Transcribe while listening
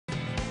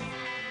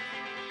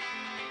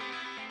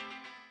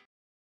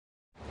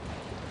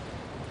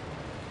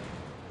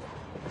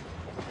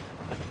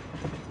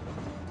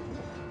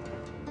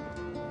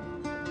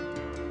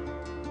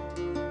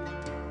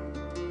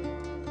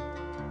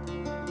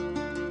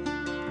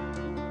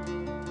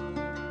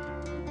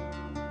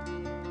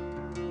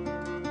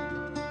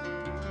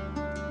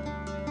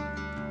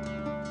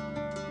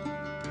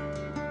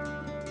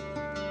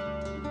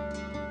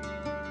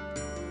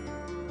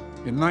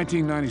In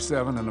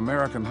 1997, an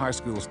American high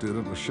school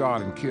student was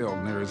shot and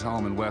killed near his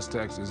home in West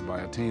Texas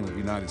by a team of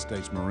United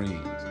States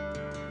Marines.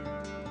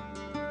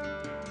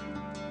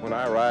 When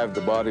I arrived,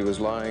 the body was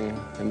lying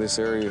in this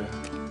area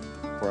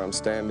where I'm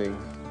standing.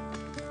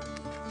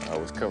 I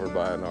was covered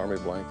by an army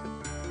blanket.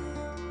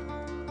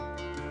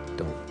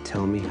 Don't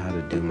tell me how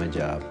to do my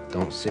job.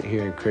 Don't sit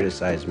here and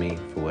criticize me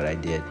for what I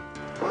did.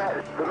 The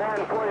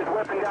man pointed his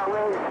weapon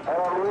downrange at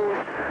our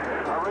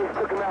Marines. Our Marines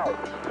took him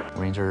out.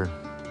 Marines are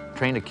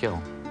trained to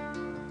kill.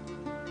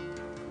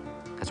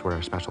 That's where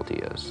our specialty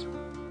is.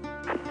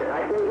 I think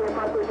if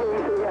I put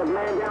you have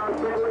man down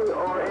friendly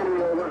or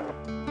enemy over.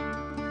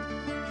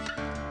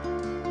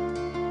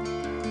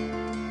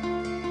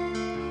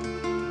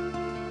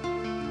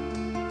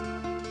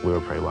 We were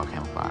pretty well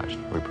camouflaged.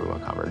 We were pretty well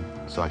covered.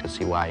 So I could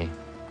see why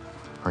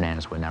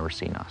Hernandez would never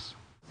seen us.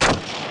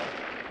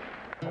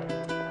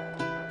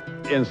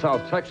 In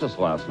South Texas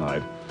last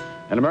night,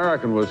 an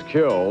American was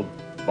killed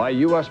by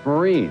U.S.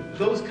 Marines.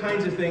 Those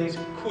kinds of things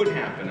could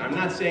happen. I'm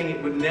not saying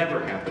it would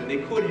never happen. They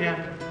could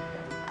happen.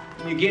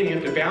 Again, you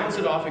have to balance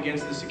it off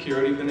against the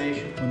security of the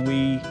nation. When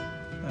we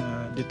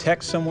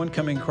detect someone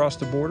coming across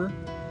the border,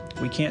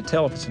 we can't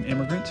tell if it's an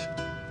immigrant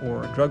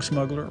or a drug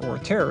smuggler or a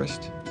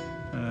terrorist,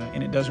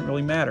 and it doesn't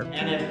really matter.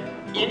 And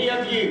if any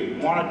of you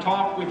want to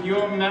talk with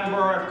your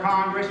member of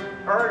Congress,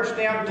 urge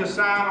them to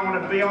sign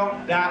on a bill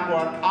that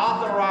would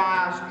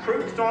authorize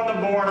troops on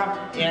the border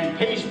in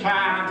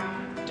peacetime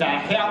to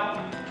help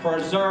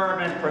preserve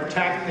and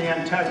protect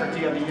the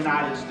integrity of the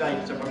United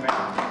States of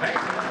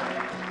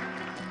America.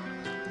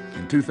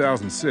 In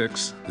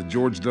 2006, the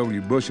George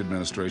W. Bush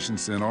administration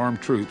sent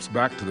armed troops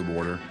back to the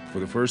border for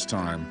the first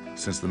time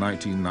since the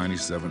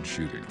 1997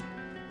 shooting.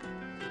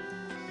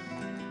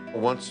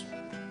 Once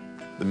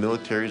the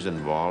military is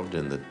involved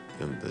in the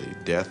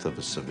death of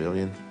a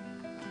civilian,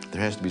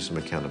 there has to be some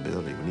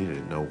accountability. We need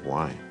to know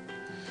why.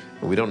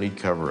 And we don't need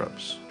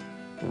cover-ups.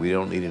 We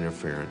don't need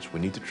interference. We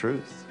need the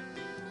truth.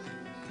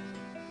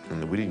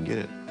 And we didn't get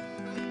it.